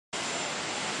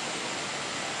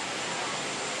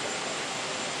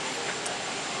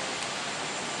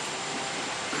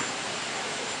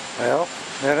Well,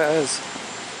 there it is.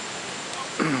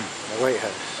 The White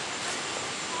House.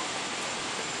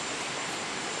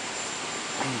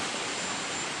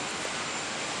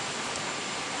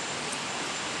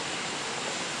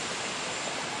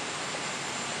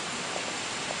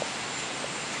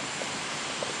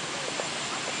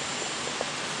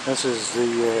 This is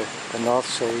the north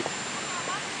side.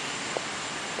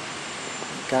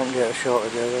 Can't get a shot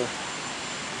of the other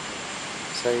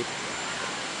side,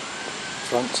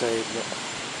 front side, but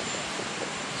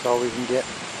that's all we can get.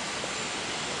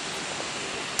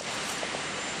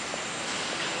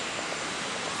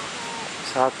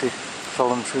 It's hard to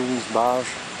film through these bars.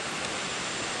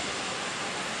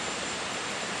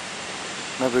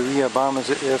 Maybe we Obama's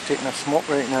out there taking a smoke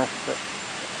right now, but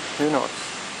who knows?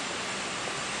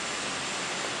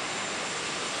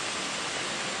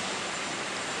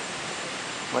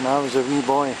 When I was a wee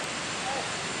boy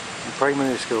in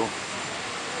primary school,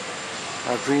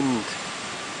 I dreamed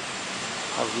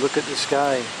I'd look at the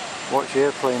sky, watch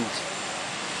airplanes,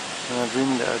 and I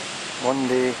dreamed that I'd one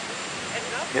day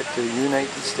get to the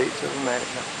United States of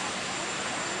America.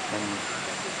 And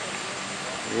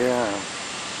yeah.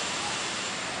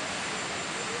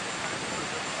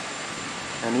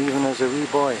 And even as a wee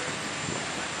boy,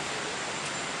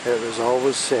 it was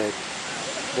always said,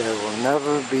 there will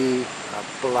never be a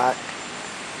black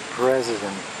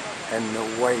president in the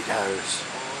White House.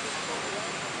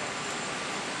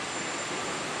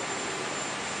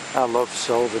 I love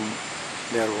solving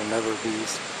there will never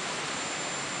be's.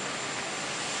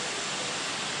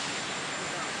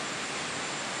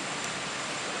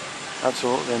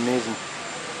 Absolutely amazing.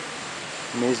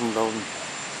 Amazing building.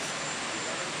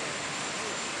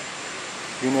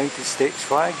 United States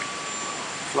flag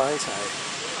flies high.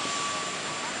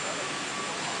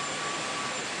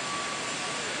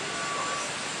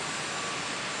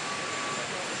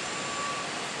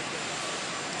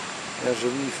 There's a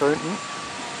wee fountain.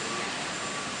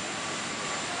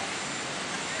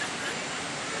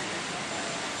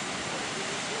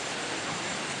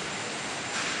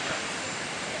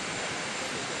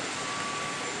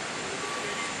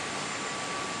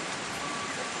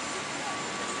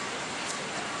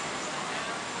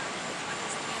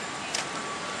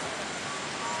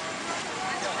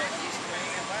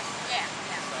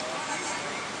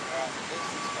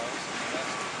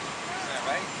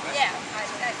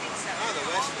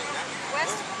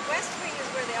 West Wing is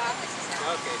where the office is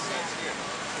now. Okay, so it's here.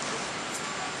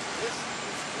 This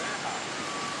is their house.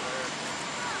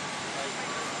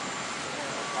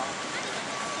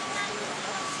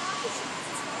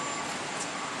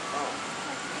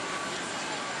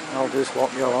 I'll just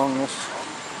walk you along this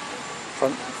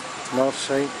front north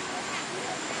side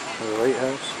of the White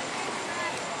House.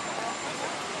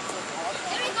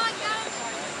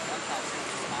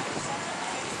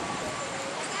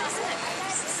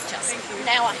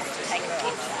 Now I have to take a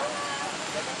picture.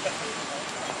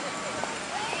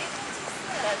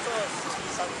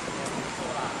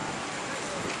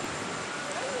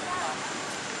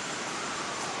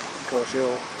 Of course, the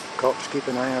old cops keep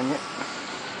an eye on you.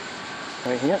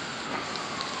 Right here.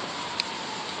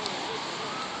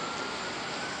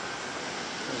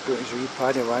 He's got his wee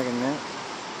paddy wagon there.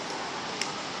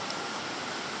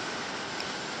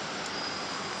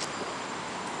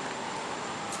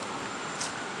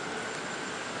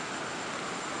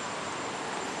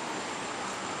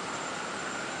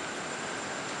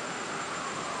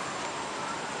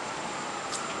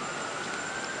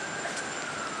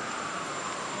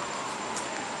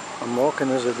 I'm walking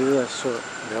as I do this, so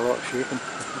it'll be a lot of shaking.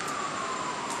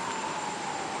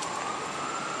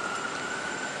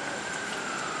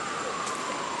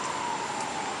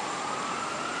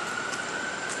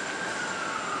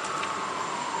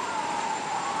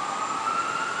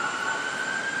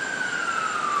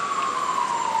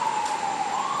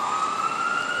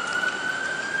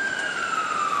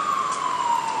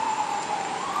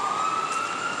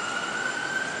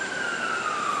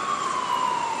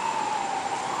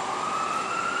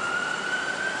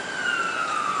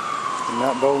 And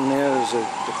that building there is the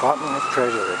Department of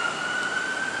Treasury.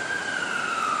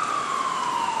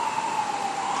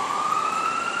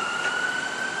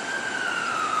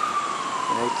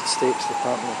 United States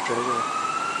Department of Treasury.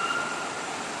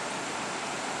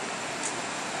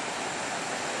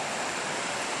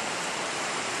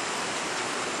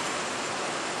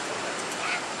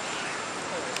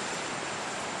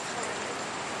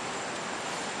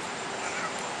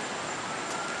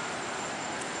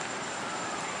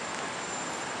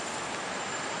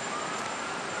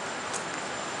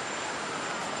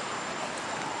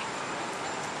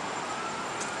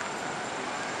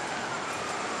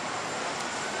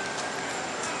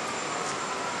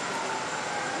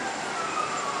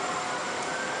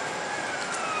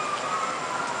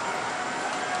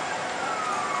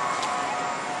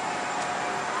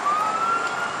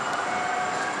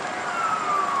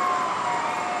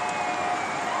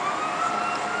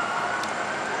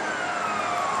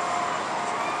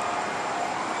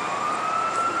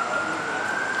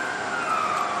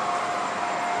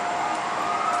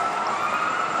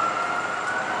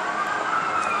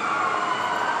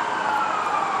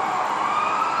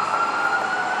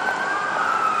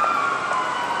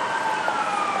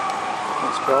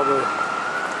 Probably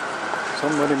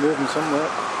somebody moving somewhere.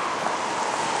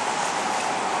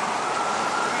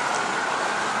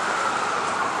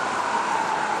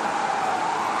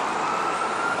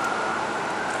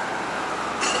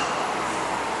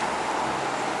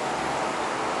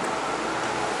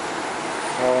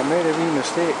 Oh, I made a wee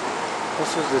mistake.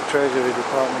 This is the Treasury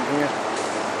Department here.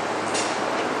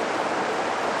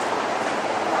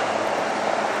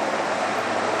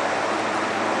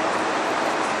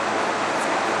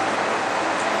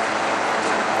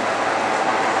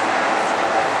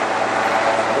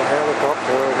 The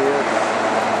helicopter over here.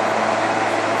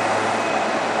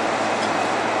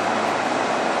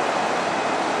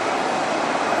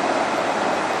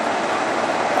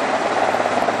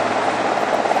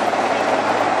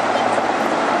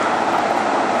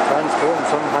 Transporting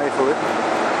some highfalutin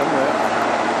somewhere.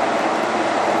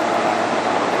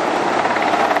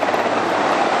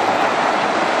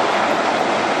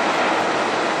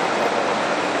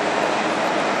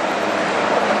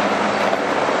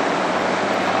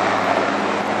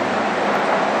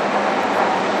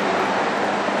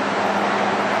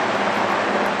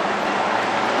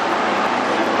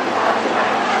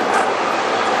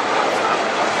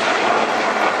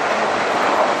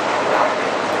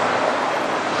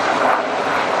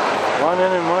 One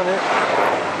in and one out.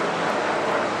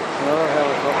 Another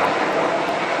helicopter.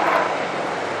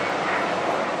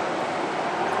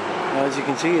 Now, as you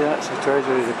can see, that's the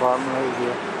Treasury Department right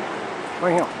here.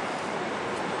 Right here.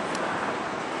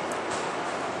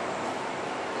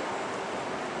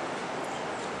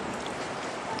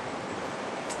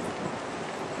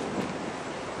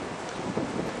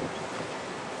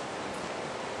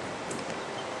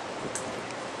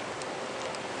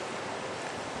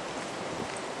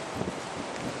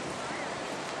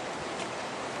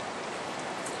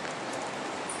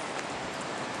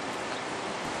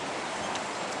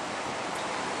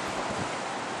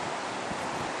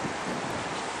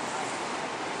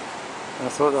 I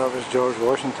thought that was George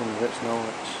Washington, but it's no,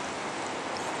 it's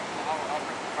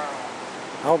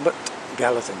Albert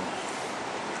Gallatin.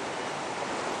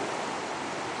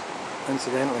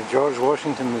 Incidentally, George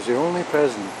Washington was the only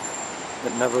president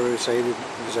that never resided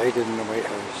in the White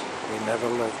House. He never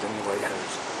lived in the White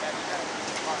House.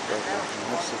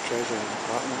 That's the Treasury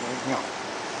Department right here.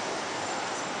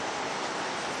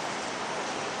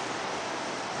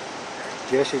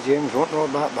 Jesse James won't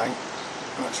rob that bank,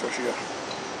 that's for sure.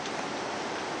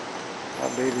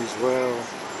 That baby's well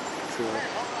sure.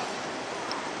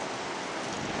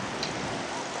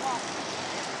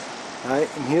 Right,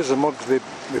 and here's the mugs we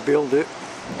bailed out,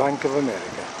 Bank of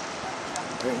America,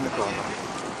 right in the corner.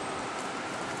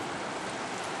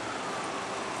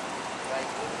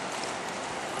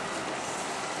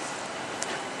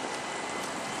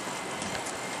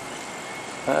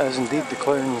 That is indeed the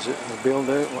clowns that we bailed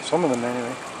out, well, some of them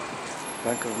anyway,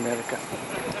 Bank of America.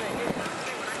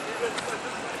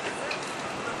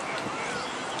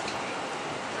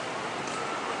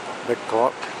 Big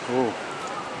clock, oh,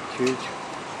 huge.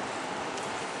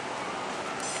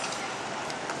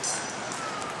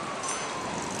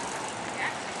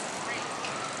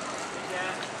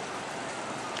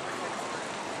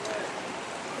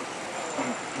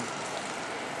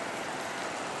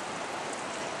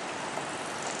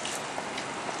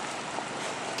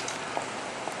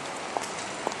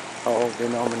 All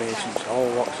denominations, all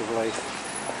walks of life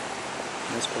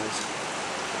in this place.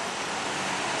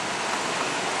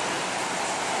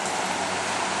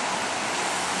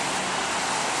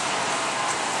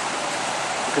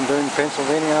 Looking down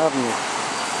Pennsylvania Avenue.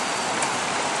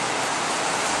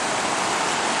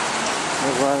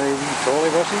 There's one of the wee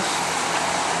trolley buses.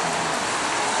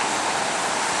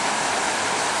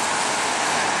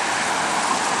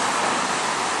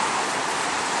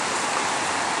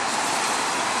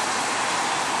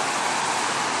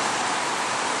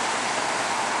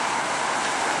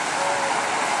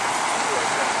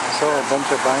 I saw a bunch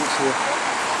of banks here.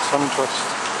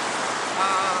 SunTrust.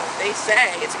 They say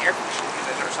it's an air conditioning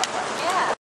unit or something. Yeah.